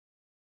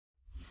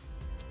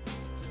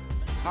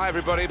Hi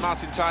everybody,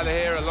 Martin Tyler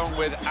here along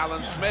with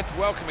Alan Smith,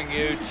 welcoming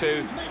you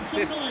to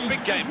this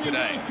big game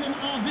today.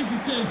 Our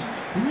visitors,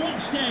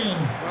 Rochdale.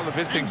 Well, the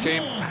visiting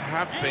team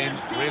have been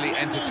really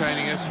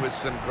entertaining us with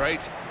some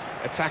great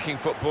attacking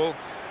football,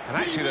 and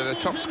actually they're the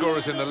top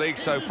scorers in the league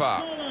so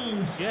far.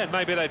 Yeah,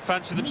 maybe they'd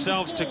fancy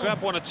themselves to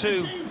grab one or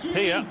two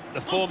here,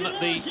 the form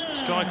that the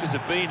strikers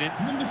have been in.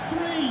 Number 3,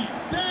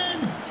 Ben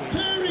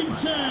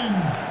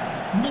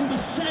Purrington. Number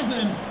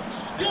 7,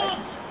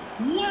 Scott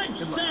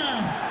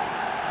Wagstaff.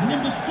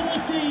 Number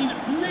 14,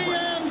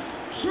 Liam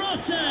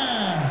Trotter.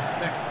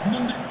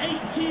 Number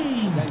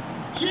 18,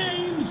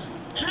 James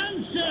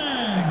Hansen.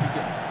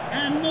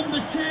 And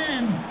number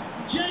 10,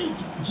 Jake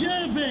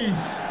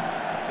Jervis.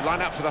 The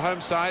line-up for the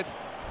home side.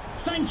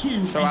 Thank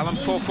you. So, Alan,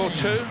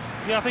 4-4-2?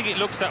 Yeah, I think it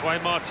looks that way,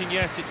 Martin.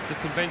 Yes, it's the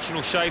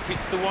conventional shape.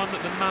 It's the one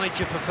that the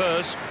manager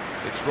prefers.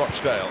 It's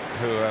Rochdale,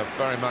 who are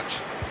very much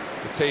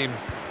the team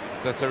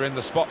that are in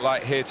the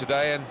spotlight here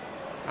today, and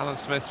Alan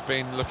Smith's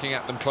been looking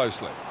at them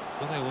closely.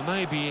 Well, they were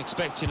maybe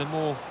expecting a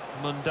more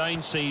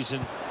mundane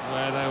season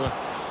where they were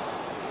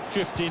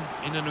drifting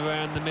in and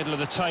around the middle of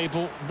the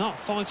table, not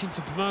fighting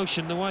for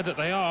promotion the way that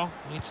they are.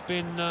 It's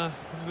been a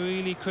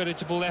really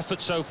creditable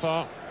effort so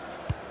far.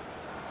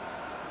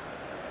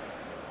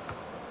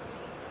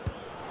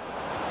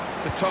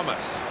 To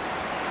Thomas.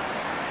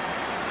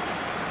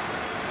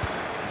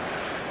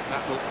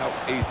 That will help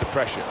ease the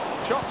pressure.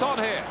 Shots on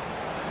here.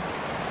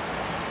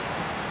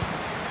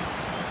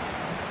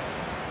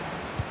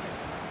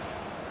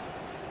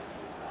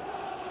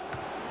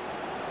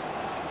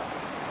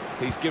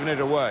 He's given it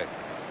away.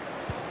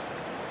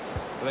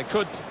 They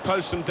could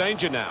pose some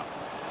danger now.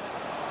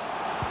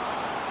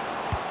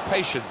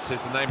 Patience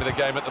is the name of the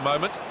game at the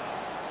moment.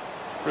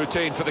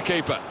 Routine for the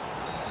keeper.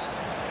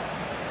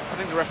 I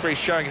think the referee's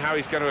showing how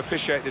he's going to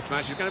officiate this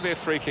match. It's going to be a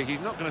free kick.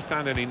 He's not going to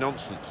stand any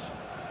nonsense.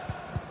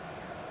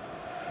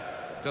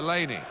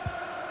 Delaney.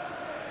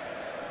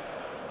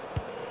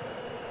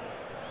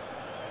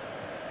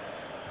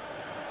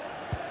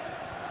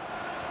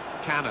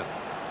 Cannon.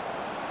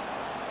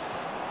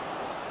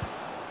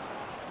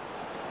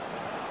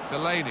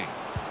 Delaney.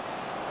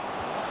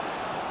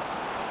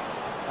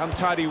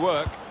 Untidy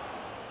work.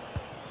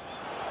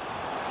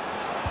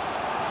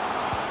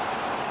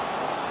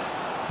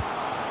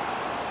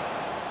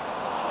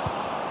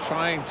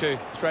 Trying to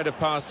thread a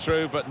pass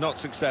through, but not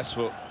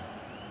successful.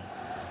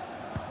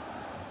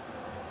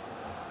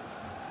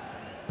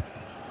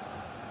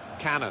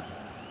 Cannon.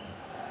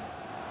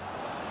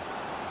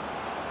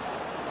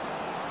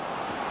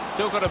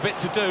 Still got a bit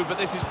to do, but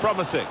this is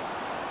promising.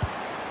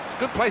 It's a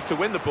good place to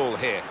win the ball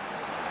here.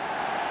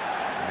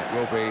 And it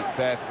will be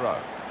their throw.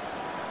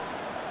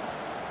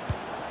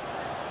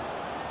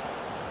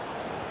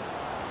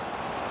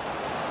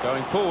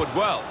 Going forward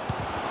well.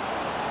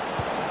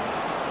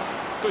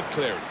 Good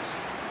clearance.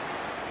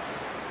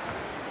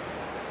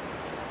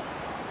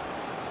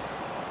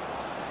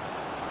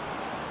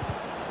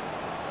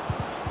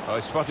 Oh,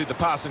 he spotted the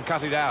pass and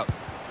cut it out.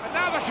 And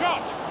now the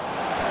shot!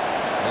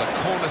 Well,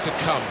 a corner to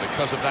come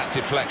because of that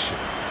deflection.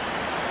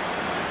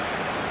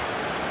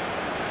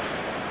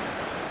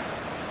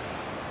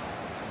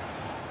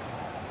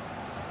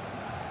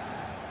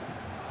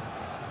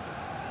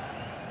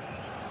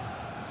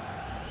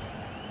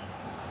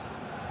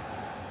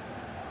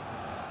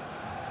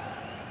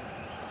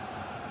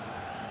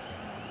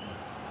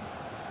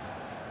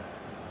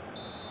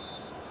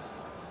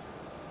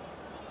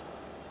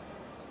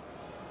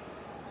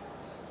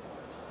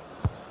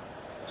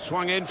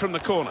 Swung in from the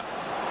corner.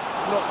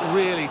 Not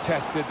really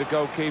tested the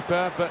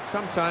goalkeeper, but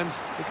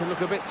sometimes it can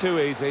look a bit too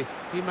easy.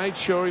 He made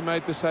sure he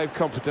made the save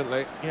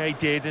competently. Yeah, he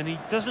did, and he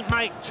doesn't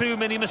make too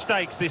many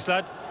mistakes, this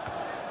lad.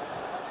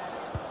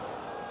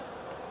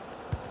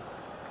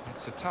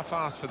 It's a tough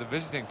ask for the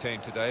visiting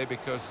team today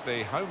because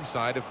the home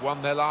side have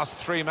won their last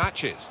 3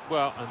 matches.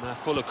 Well, and they're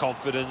full of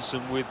confidence,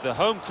 and with the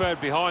home crowd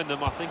behind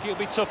them, I think it'll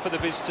be tough for the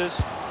visitors.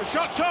 The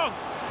shot's on!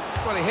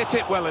 Well, he hit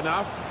it well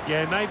enough.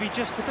 Yeah, maybe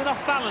just a bit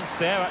off balance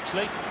there,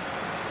 actually.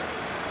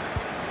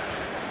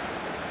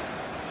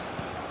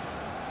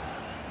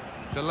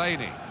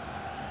 Delaney.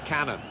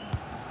 Cannon.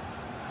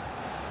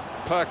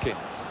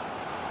 Perkins.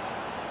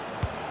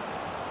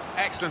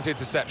 Excellent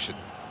interception.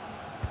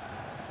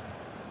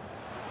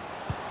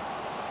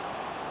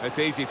 It's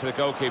easy for the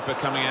goalkeeper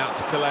coming out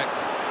to collect.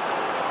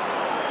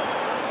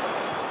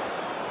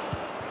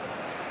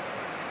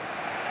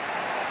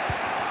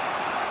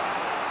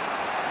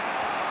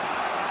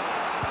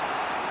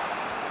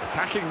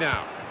 Attacking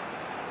now.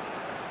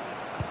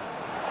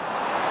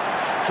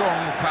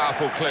 Strong,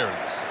 powerful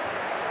clearance.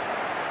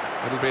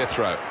 It'll be a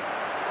throw.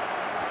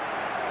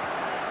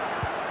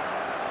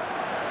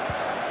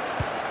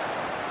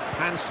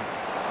 Hansen.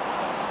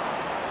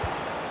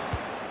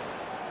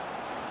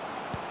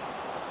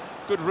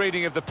 Good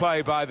reading of the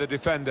play by the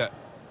defender.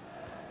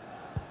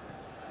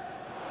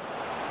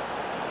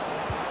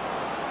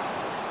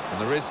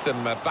 And there is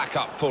some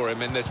backup for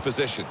him in this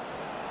position.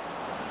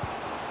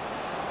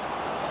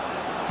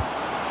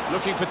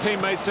 Looking for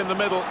teammates in the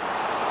middle.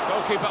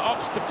 Goalkeeper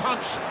opts to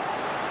punch.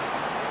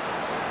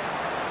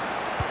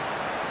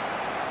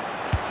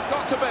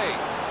 to be.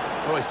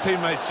 Oh, his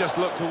teammates just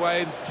looked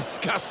away in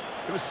disgust.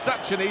 It was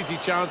such an easy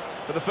chance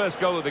for the first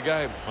goal of the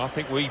game. I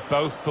think we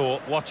both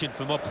thought, watching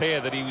from up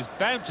here, that he was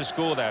bound to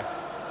score there.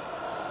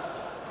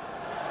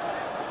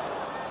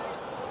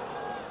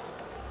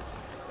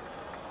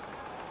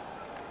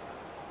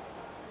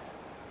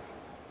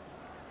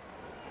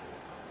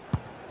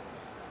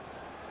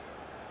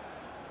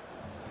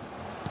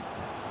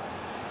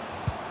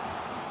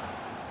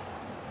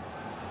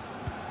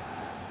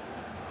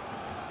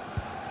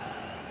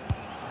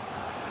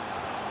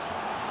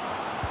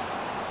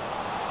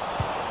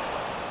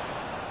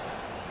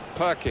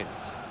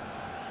 Perkins.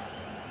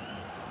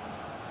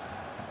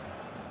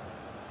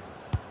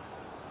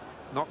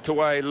 Knocked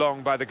away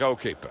long by the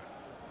goalkeeper.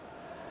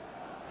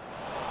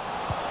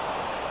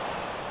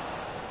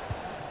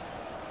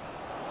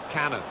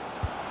 Cannon.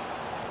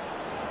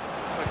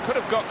 They could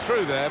have got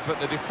through there, but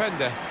the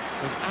defender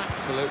was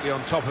absolutely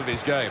on top of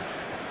his game.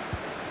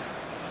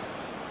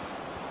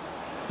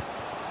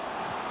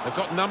 They've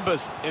got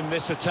numbers in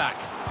this attack,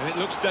 and it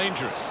looks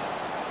dangerous.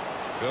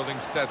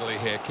 Building steadily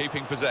here,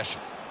 keeping possession.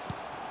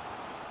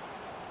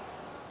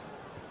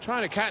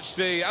 Trying to catch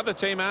the other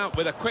team out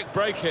with a quick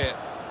break here.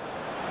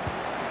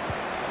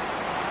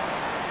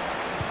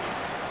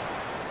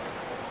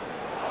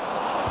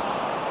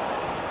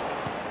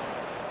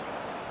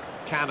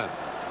 Cannon.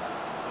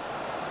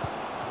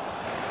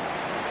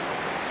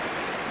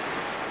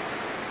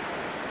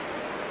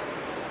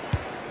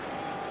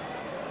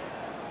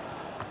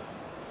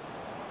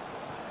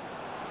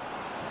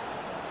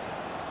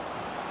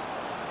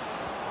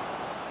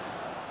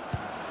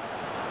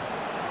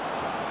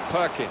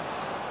 Perkins.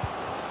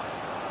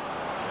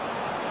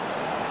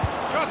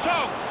 Shot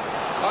on!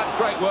 That's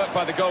great work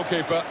by the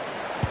goalkeeper.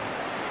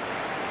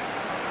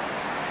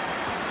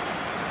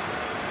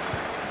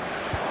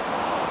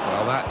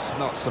 Well, that's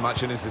not so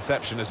much an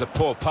interception as a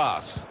poor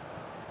pass.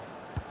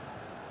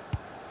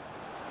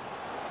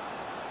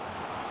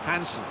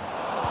 Hansen.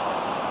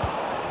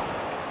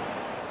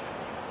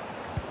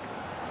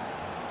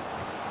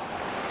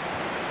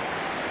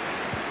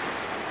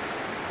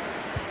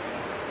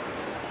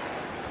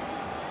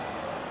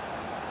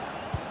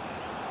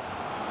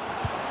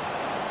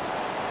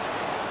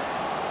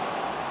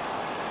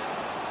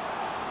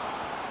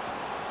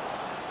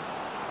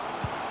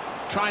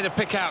 Trying to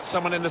pick out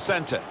someone in the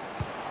centre.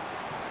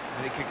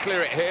 And he can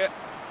clear it here.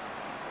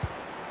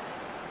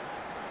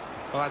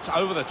 Well, that's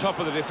over the top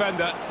of the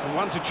defender, and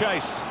one to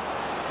chase.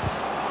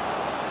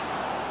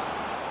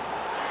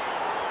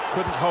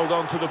 Couldn't hold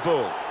on to the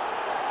ball.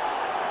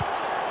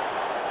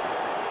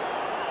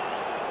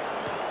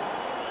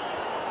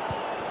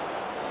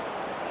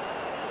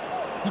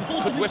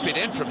 Could whip it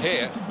in from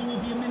here.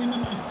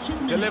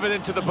 Delivered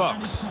into the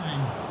box.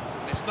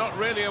 It's not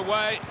really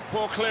away,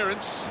 poor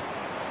clearance.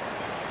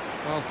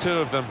 Well, two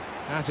of them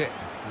at it,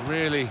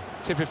 really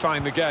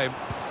typifying the game.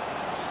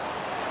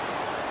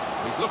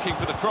 He's looking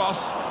for the cross.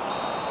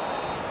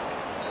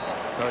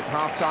 So it's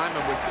half-time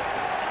and we're...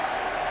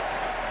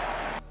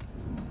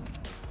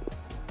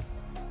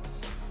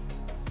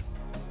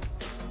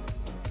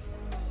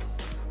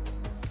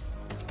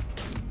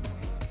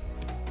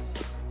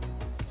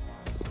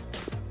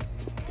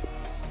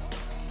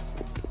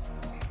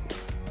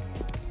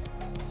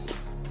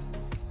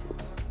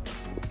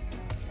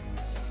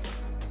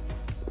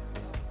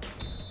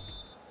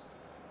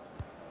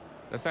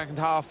 The second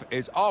half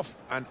is off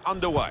and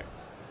underway.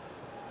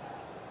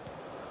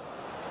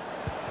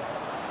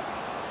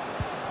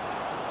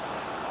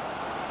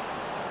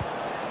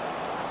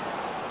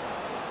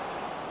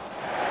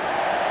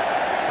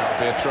 That'll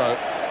be a throw.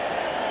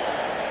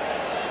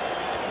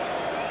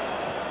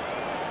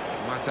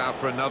 And that's out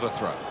for another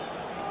throw.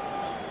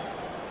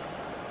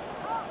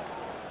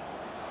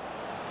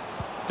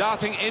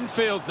 Darting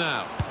infield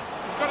now.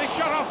 He's got his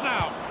shot off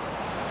now.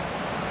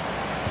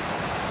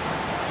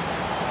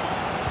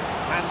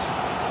 Hansen.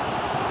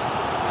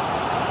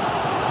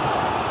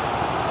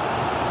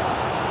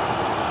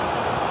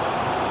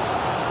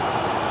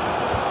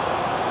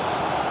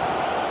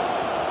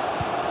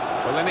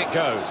 Well, then it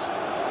goes.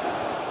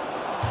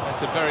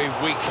 That's a very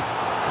weak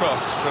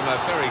cross from a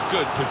very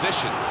good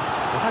position.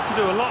 They've had to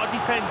do a lot of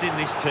defending,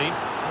 this team,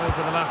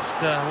 over the last,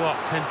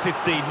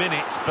 10-15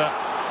 minutes, but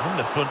on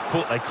the front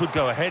foot they could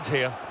go ahead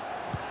here.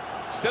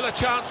 Still a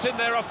chance in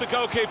there off the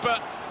goalkeeper.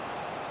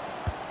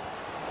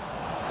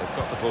 They've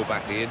got the ball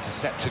back, the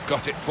interceptor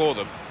got it for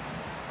them.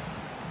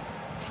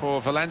 For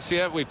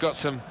Valencia, we've got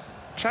some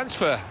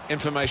transfer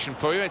information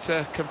for you. It's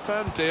a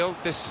confirmed deal.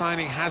 This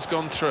signing has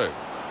gone through.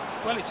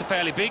 Well, it's a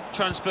fairly big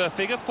transfer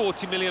figure,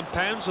 £40 million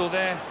or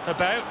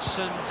thereabouts,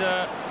 and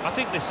I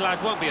think this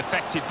lad won't be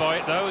affected by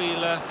it, though.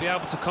 He'll be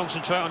able to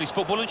concentrate on his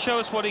football and show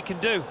us what he can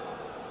do.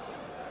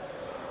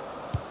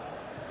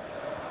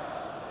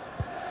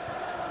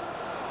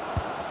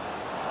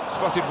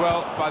 Spotted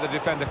well by the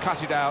defender,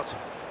 cut it out.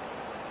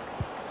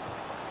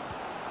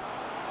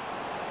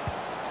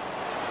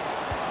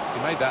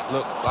 He made that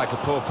look like a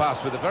poor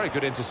pass with a very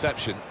good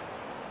interception.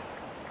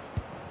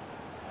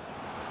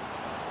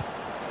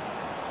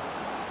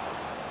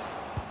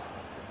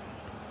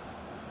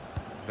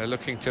 They're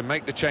looking to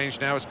make the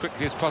change now as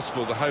quickly as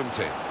possible, the home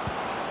team.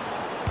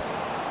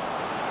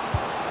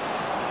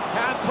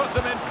 Can put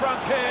them in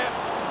front here.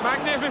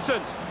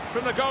 Magnificent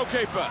from the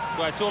goalkeeper.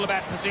 Well, it's all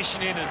about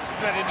positioning and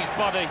spreading his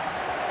body.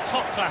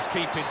 Top-class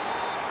keeping.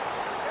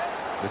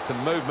 There's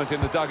some movement in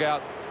the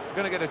dugout. We're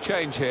going to get a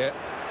change here.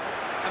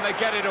 And they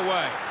get it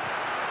away.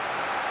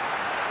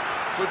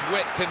 Good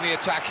width in the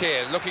attack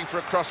here, looking for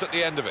a cross at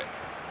the end of it.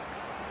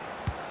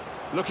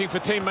 Looking for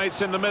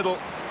teammates in the middle.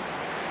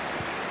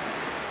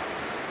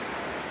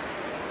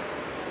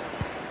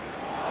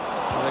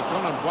 Well, they've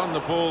gone and won the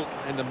ball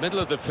in the middle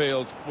of the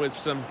field with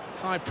some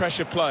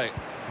high-pressure play.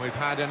 We've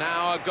had an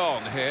hour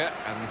gone here,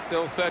 and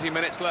still 30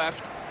 minutes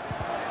left.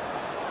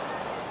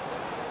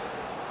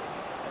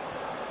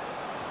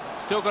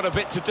 Still got a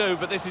bit to do,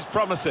 but this is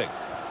promising.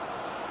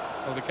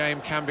 Well, the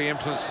game can be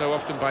influenced so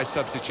often by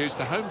substitutes.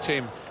 The home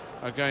team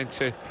are going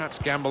to perhaps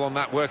gamble on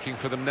that working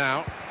for them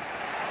now.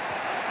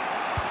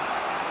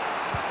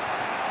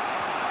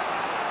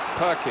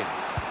 Perkins.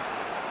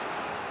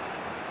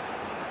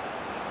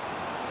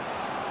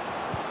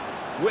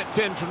 Whipped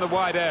in from the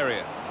wide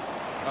area.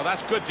 Well,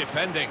 that's good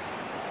defending.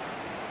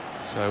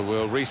 So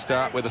we'll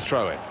restart with a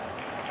throw-in.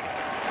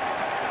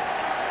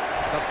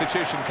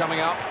 Substitution coming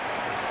up.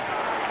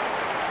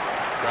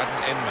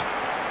 Braden Inman.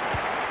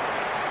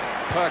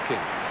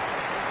 Perkins.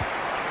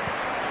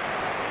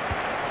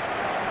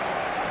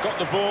 Got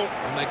the ball,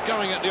 and they're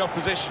going at the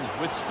opposition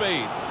with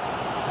speed.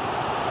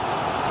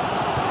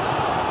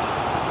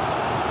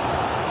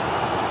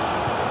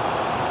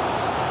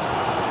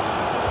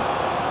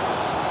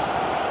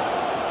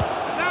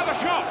 And now the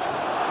shot!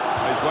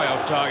 He's way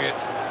off target.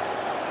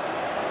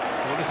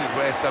 Well, this is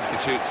where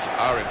substitutes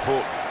are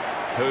important.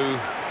 Who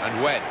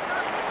and when.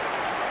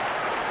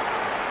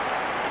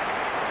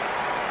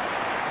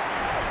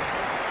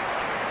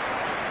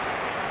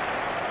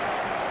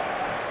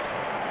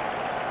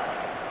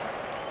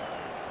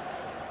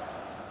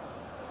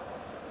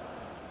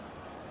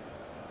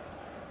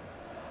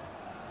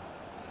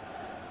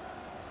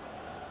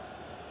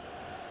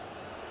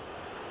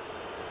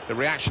 The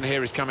reaction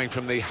here is coming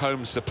from the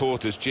home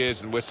supporters,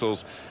 cheers and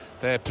whistles.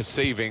 They're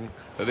perceiving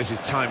that this is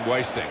time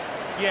wasting.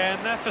 Yeah,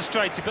 and they're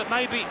frustrated, but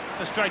maybe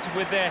frustrated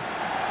with their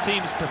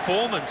team's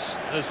performance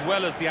as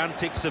well as the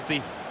antics of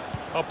the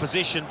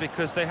opposition,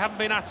 because they haven't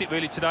been at it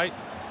really today.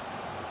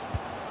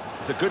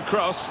 It's a good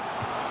cross.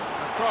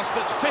 A cross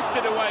that's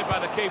fisted away by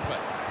the keeper.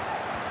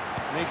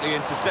 Neatly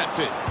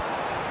intercepted.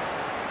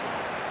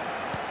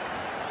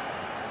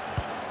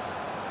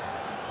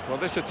 Well,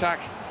 this attack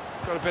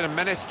has got a bit of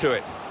menace to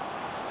it.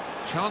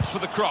 Chance for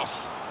the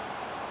cross.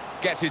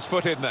 Gets his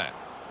foot in there.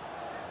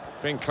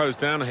 Being closed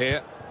down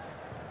here.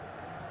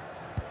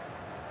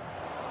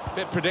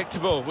 Bit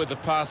predictable with the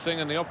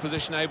passing, and the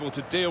opposition able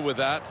to deal with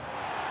that.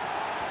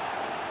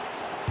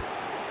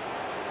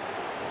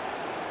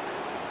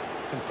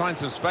 Can find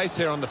some space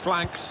here on the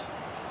flanks.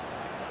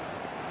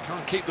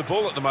 Can't keep the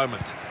ball at the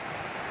moment.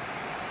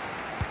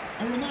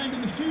 A reminder,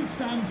 the food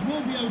stands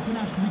will be open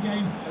after the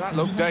game. That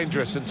looked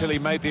dangerous until he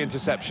made the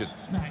interception.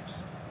 Snacks.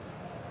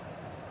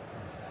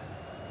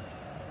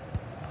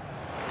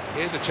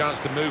 Here's a chance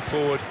to move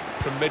forward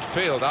from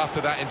midfield after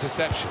that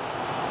interception.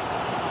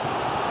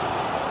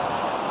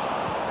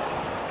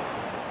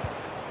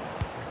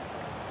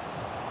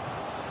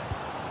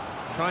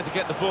 Trying to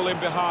get the ball in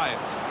behind.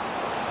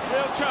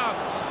 Real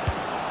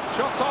chance.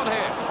 Shots on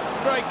here.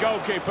 Great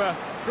goalkeeper.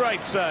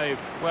 Great save.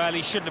 Well,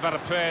 he shouldn't have had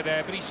a prayer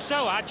there, but he's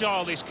so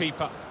agile, this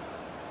keeper.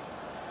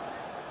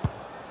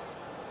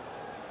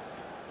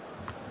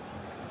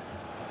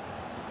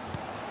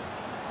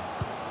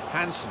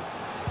 Hansen.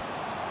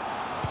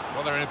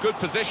 Well, they're in a good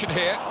position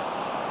here.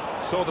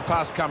 Saw the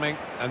pass coming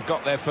and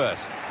got there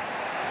first.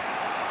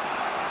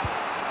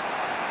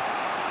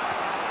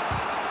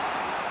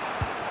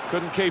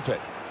 Couldn't keep it.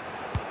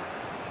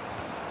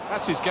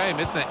 That's his game,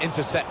 isn't it?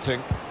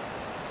 Intercepting.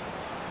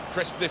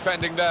 Crisp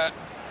defending there.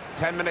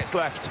 10 minutes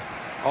left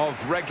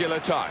of regular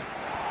time.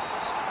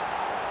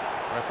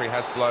 Referee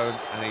has blown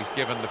and he's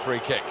given the free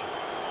kick.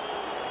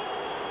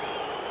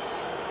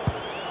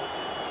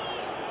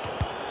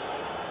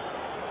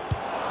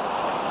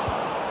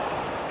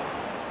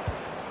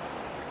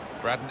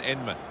 Braden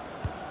Inman.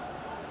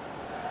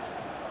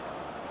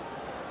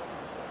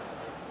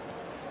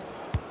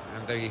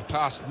 And the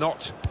pass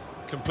not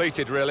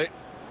completed, really.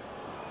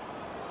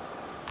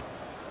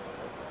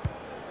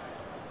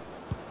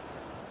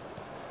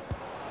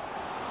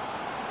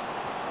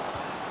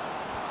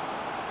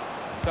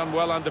 Done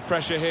well under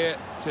pressure here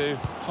to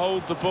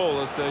hold the ball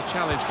as the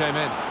challenge came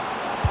in.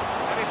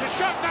 And it's a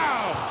shot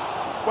now!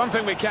 One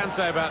thing we can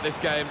say about this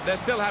game, they're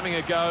still having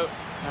a go,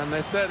 and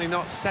they're certainly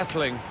not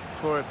settling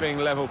for it being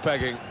level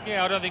pegging.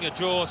 Yeah, I don't think a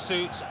draw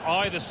suits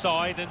either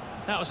side, and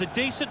that was a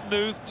decent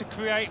move to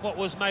create what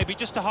was maybe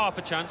just a half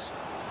a chance.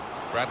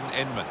 Braden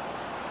Inman.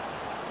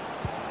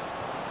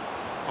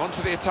 On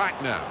to the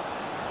attack now.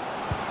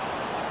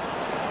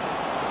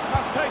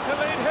 Must take the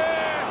lead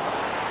here,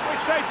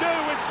 which they do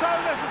with so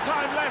little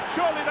time left.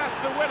 Surely that's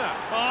the winner.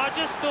 Oh, I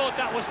just thought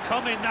that was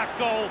coming, that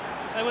goal.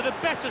 They were the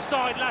better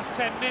side last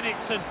 10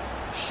 minutes and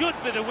should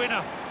be the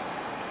winner.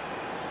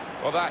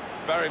 Well, that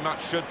very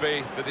much should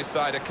be the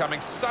decider, coming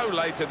so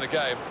late in the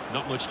game.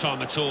 Not much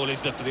time at all, is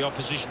there, for the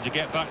opposition to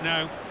get back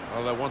now?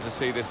 Well, they want to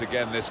see this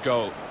again, this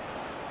goal.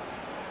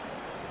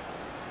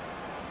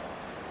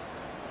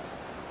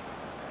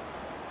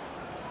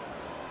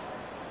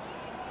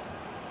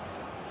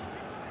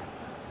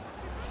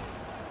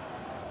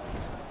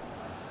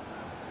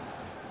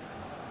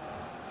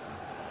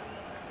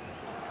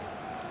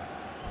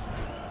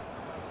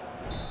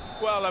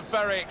 Well, a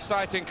very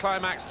exciting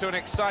climax to an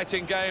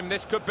exciting game.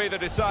 This could be the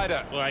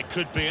decider. Well, it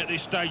could be at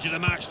this stage of the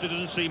match. There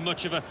doesn't seem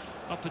much of an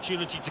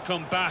opportunity to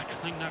come back.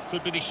 I think that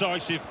could be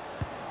decisive.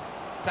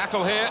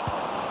 Tackle here.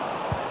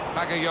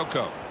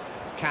 Bagayoko.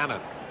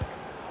 Cannon.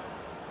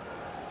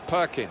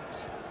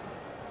 Perkins.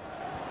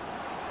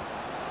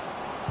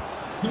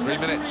 3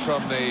 minutes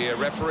from the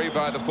referee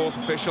via the fourth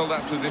official.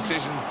 That's the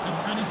decision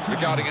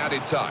regarding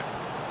added time.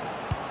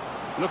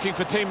 Looking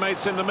for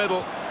teammates in the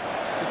middle.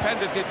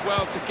 Defender did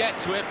well to get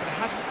to it, but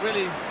hasn't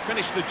really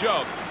finished the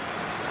job.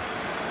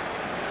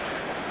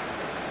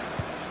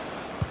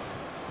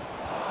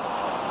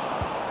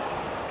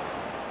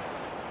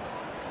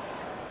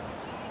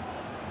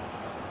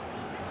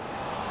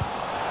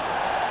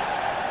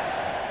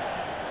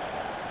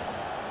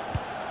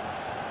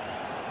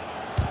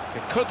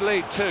 It could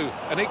lead to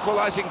an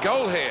equalising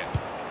goal here.